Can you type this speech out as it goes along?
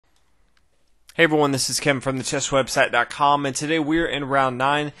Hey everyone, this is Kevin from the chesswebsite.com, and today we're in round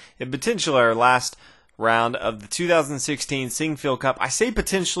 9, and potentially our last round of the 2016 Sinquefield Cup. I say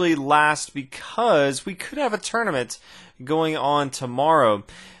potentially last because we could have a tournament going on tomorrow.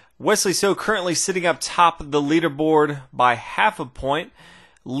 Wesley currently sitting up top of the leaderboard by half a point,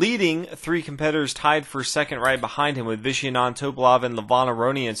 leading 3 competitors tied for second right behind him with Vishnunad Topalov and Levon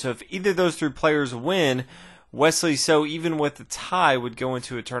Aronian. So if either of those 3 players win, Wesley even with the tie, would go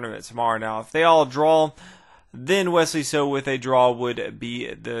into a tournament tomorrow. Now, if they all draw, then Wesley with a draw would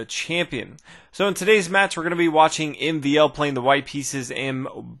be the champion. So in today's match, we're going to be watching MVL playing the white pieces and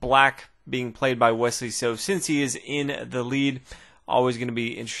black being played by Wesley. Since he is in the lead, always going to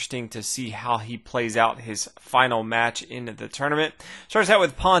be interesting to see how he plays out his final match in the tournament. Starts out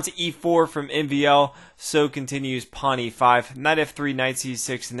with pawn to e4 from MVL. Continues pawn e5, knight f3, knight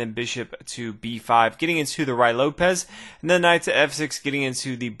c6, and then bishop to b5, getting into the right Lopez, and then knight to f6, getting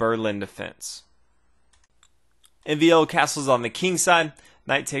into the Berlin defense. MVL castles on the king side.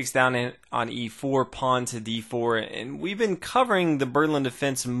 Knight takes down on e4, pawn to d4, and we've been covering the Berlin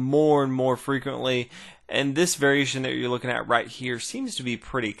defense more and more frequently, and this variation that you're looking at right here seems to be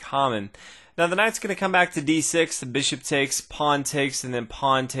pretty common. Now the knight's going to come back to d6, the bishop takes, pawn takes, and then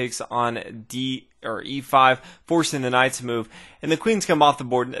pawn takes on e5, forcing the knight to move, and the queen's come off the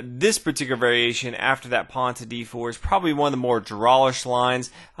board. This particular variation after that pawn to d4 is probably one of the more drawish lines,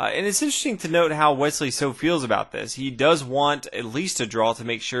 and it's interesting to note how Wesley feels about this. He does want at least a draw to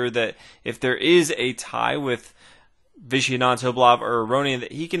make sure that if there is a tie with Vishnunad Topalov or Aronian,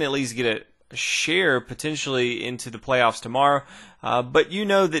 that he can at least get a share potentially into the playoffs tomorrow. But you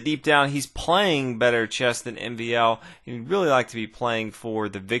know that deep down he's playing better chess than MVL, and he'd really like to be playing for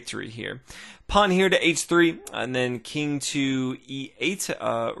the victory here. Pawn here to h3, and then king to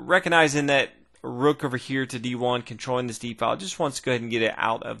e8, recognizing that rook over here to d1, controlling this d file. Just wants to go ahead and get it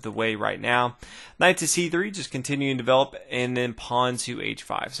out of the way right now. Knight to c3, just continuing to develop, and then pawn to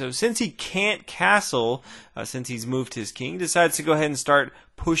h5. So since he can't castle, since he's moved his king, decides to go ahead and start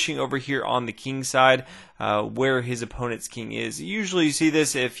pushing over here on the king side, where his opponent's king is. Usually you see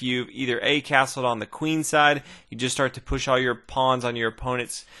this if you've either castled on the queen side, you just start to push all your pawns on your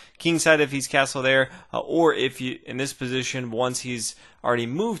opponent's king side if he's castled there, or if you, in this position, once he's already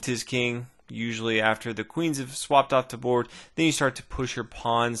moved his king, usually after the queens have swapped off the board, then you start to push your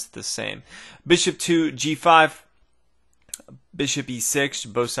pawns the same. Bishop to g5, bishop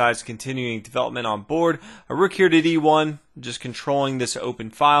e6, both sides continuing development on board. A rook here to d1, just controlling this open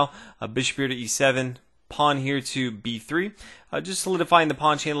file. A bishop here to e7, pawn here to b3, just solidifying the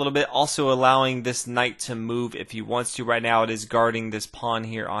pawn chain a little bit, also allowing this knight to move if he wants to. Right now it is guarding this pawn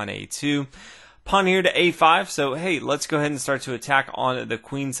here on a2. Pawn here to a5, so hey, let's go ahead and start to attack on the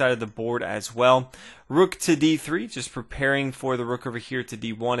queen side of the board as well. Rook to d3, just preparing for the rook over here to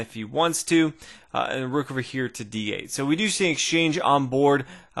d1 if he wants to, and rook over here to d8. So we do see an exchange on board,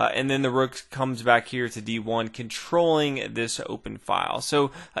 and then the rook comes back here to d1, controlling this open file. So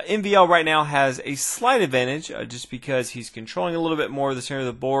MVL right now has a slight advantage, just because he's controlling a little bit more of the center of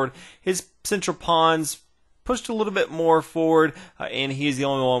the board. His central pawns pushed a little bit more forward, and he is the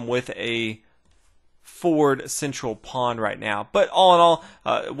only one with a forward central pawn right now. But all in all,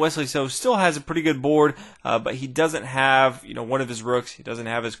 Wesley still has a pretty good board, but he doesn't have one of his rooks. He doesn't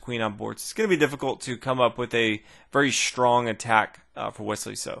have his queen on board. So it's going to be difficult to come up with a very strong attack for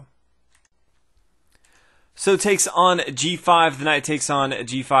Wesley So takes on g5, the knight takes on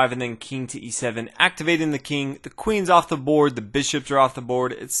g5, and then king to e7, activating the king. The queen's off the board, the bishops are off the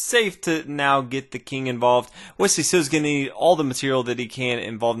board. It's safe to now get the king involved. Wesley is going to need all the material that he can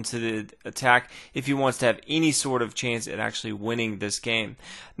involved into the attack if he wants to have any sort of chance at actually winning this game.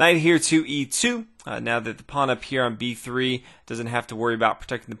 Knight here to e2. Now that the pawn up here on b3 doesn't have to worry about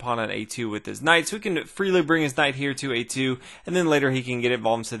protecting the pawn on a2 with his knight, so he can freely bring his knight here to a2, and then later he can get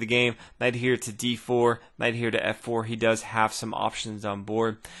involved into the game. Knight here to d4, knight here to f4. He does have some options on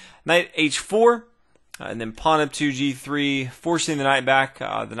board. Knight h4, and then pawn up to g3, forcing the knight back.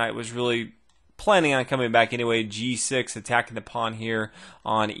 The knight was really planning on coming back anyway. g6, attacking the pawn here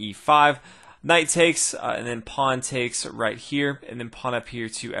on e5. Knight takes, and then pawn takes right here, and then pawn up here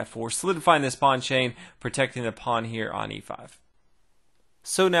to f4, solidifying this pawn chain, protecting the pawn here on e5.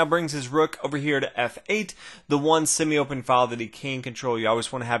 So now brings his rook over here to f8, the one semi-open file that he can control. You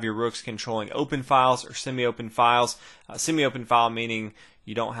always want to have your rooks controlling open files or semi-open files. Semi-open file meaning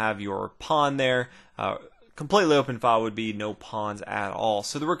you don't have your pawn there. completely open file would be no pawns at all.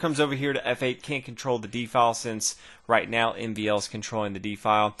 So the rook comes over here to f8, can't control the d file since right now MVL is controlling the d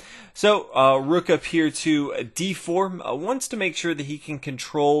file. So rook up here to d4, wants to make sure that he can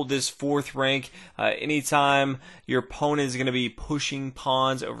control this fourth rank. Anytime your opponent is going to be pushing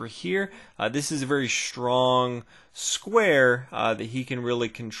pawns over here, this is a very strong square that he can really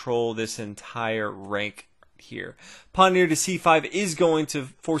control this entire rank here. Pawn here to c5 is going to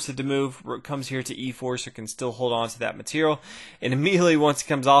force it to move. Rook comes here to e4, so it can still hold on to that material. And immediately once it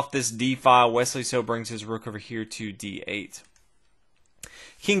comes off this d file, Wesley so brings his rook over here to d8.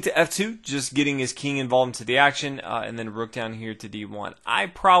 King to f2, just getting his king involved into the action, and then rook down here to d1. I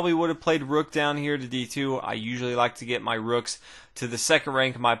probably would have played rook down here to d2. I usually like to get my rooks to the second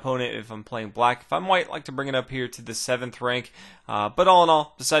rank of my opponent if I'm playing black. If I'm white, I like to bring it up here to the 7th rank. But all in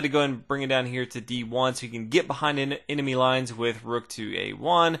all, decided to go ahead and bring it down here to d1 so you can get behind enemy lines with rook to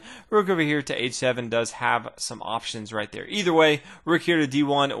a1. Rook over here to h7 does have some options right there. Either way, rook here to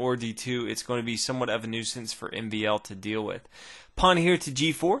d1 or d2, it's going to be somewhat of a nuisance for MVL to deal with. Pawn here to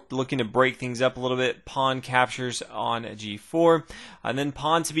g4, looking to break things up a little bit. Pawn captures on g4, and then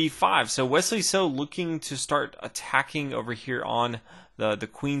pawn to b5. So Wesley so looking to start attacking over here on the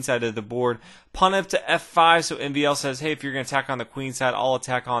queen side of the board. Pawn up to f5, so MVL says, hey, if you're going to attack on the queen side, I'll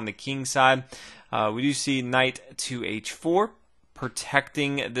attack on the king side. We do see knight to h4.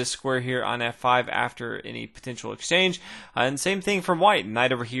 Protecting this square here on f5 after any potential exchange. And same thing from white.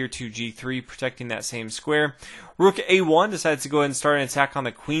 Knight over here to g3, protecting that same square. Rook a1 decides to go ahead and start an attack on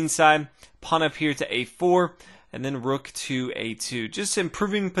the queen side. Pawn up here to a4, and then rook to a2. Just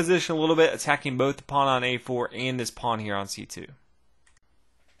improving position a little bit, attacking both the pawn on a4 and this pawn here on c2.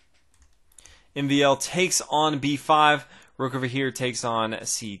 MVL takes on b5. Rook over here takes on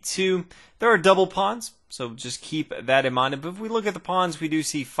c2. There are double pawns, so just keep that in mind. But if we look at the pawns, we do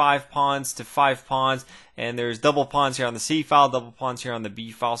see 5 pawns to 5 pawns, and there's double pawns here on the c file, double pawns here on the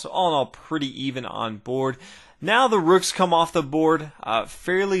b file. So all in all, pretty even on board. Now the rooks come off the board,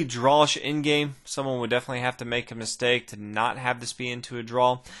 fairly drawish endgame. Someone would definitely have to make a mistake to not have this be into a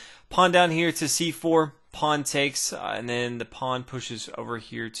draw. Pawn down here to c4, pawn takes, and then the pawn pushes over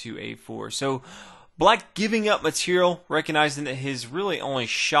here to a4. So black giving up material, recognizing that his really only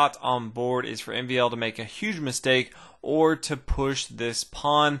shot on board is for MVL to make a huge mistake or to push this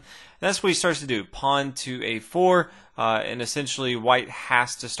pawn. And that's what he starts to do. Pawn to a4, and essentially white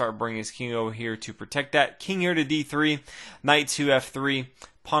has to start bringing his king over here to protect that. King here to d3, knight to f3,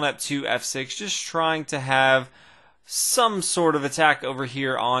 pawn up to f6, just trying to have some sort of attack over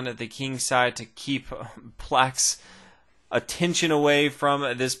here on the king side to keep black's attention away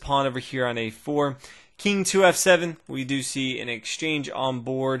from this pawn over here on a4. King to f7, we do see an exchange on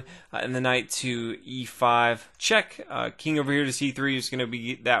board, and the knight to e5, check. King over here to c3 is going to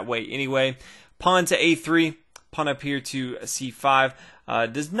be that way anyway. Pawn to a3, pawn up here to c5.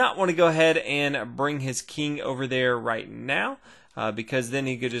 Does not want to go ahead and bring his king over there right now, because then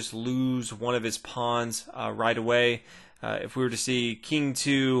he could just lose one of his pawns right away. If we were to see king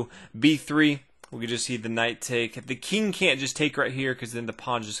to b3, we could just see the knight take. The king can't just take right here because then the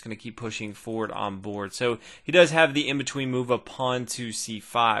pawn's just going to keep pushing forward on board. So he does have the in-between move of pawn to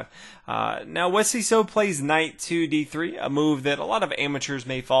c5. Now Wesley so plays knight to d3, a move that a lot of amateurs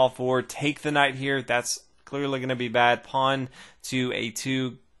may fall for. Take the knight here. That's clearly going to be bad. Pawn to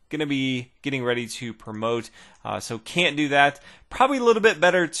a2. Going to be getting ready to promote, so can't do that. Probably a little bit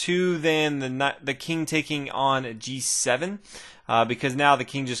better too than the king taking on g7, because now the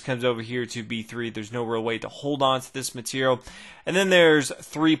king just comes over here to b3. There's no real way to hold on to this material. And then there's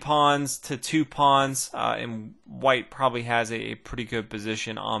 3 pawns to 2 pawns, and white probably has a pretty good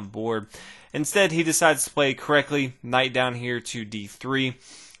position on board. Instead, he decides to play correctly. Knight down here to d3.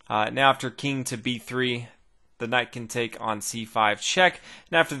 Now after king to b3, the knight can take on c5 check.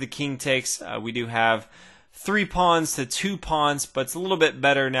 And after the king takes, we do have 3 pawns to 2 pawns, but it's a little bit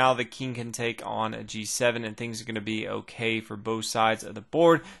better now. The king can take on a g7, and things are going to be okay for both sides of the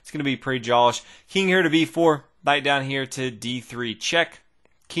board. It's going to be pretty jollish. King here to b4, knight down here to d3 check.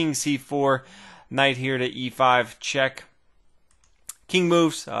 King c4, knight here to e5 check. King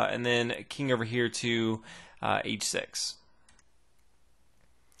moves, and then king over here to h6.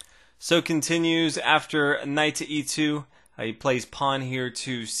 So continues after knight to e2. He plays pawn here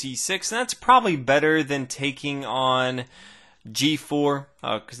to c6, and that's probably better than taking on g4,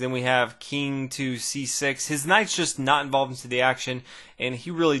 because then we have king to c6. His knight's just not involved into the action, and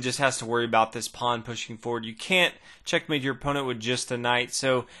he really just has to worry about this pawn pushing forward. You can't checkmate your opponent with just a knight,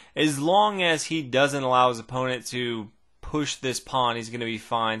 so as long as he doesn't allow his opponent to push this pawn, he's going to be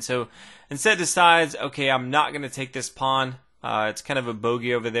fine. So instead decides, okay, I'm not going to take this pawn. It's kind of a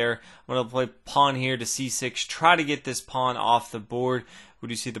bogey over there. I'm going to play pawn here to c6, try to get this pawn off the board. We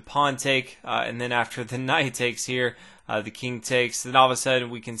do see the pawn take, and then after the knight takes here, the king takes. Then all of a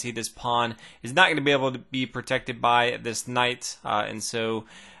sudden we can see this pawn is not going to be able to be protected by this knight, and so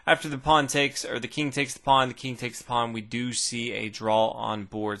after the pawn takes, or the king takes the king takes the pawn, we do see a draw on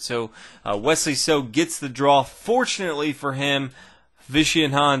board. So Wesley So gets the draw. Fortunately for him,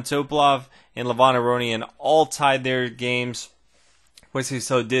 Vishnyan Topalov and Levon Aronian all tied their games. Wesley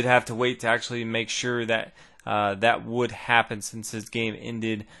So did have to wait to actually make sure that that would happen, since his game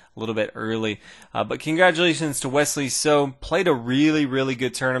ended a little bit early. But congratulations to Wesley So. Played a really, really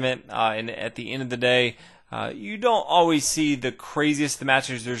good tournament, and at the end of the day, you don't always see the craziest of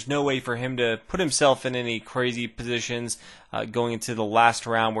matches. There's no way for him to put himself in any crazy positions going into the last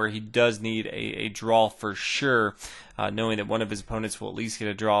round, where he does need a draw for sure, knowing that one of his opponents will at least get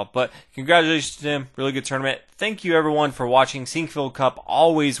a draw. But congratulations to him. Really good tournament. Thank you, everyone, for watching. Sinquefield Cup,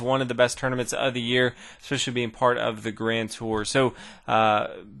 always one of the best tournaments of the year, especially being part of the Grand Tour. So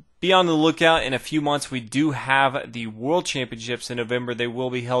be on the lookout. In a few months, we do have the World Championships in November. They will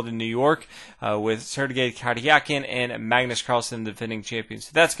be held in New York with Sergei Karyakin and Magnus Carlsen, the defending champions.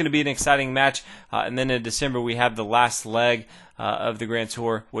 So that's going to be an exciting match. And then in December, we have the last leg of the Grand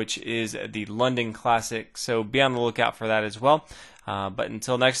Tour, which is the London Classic. So be on the lookout for that as well. But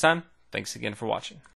until next time, thanks again for watching.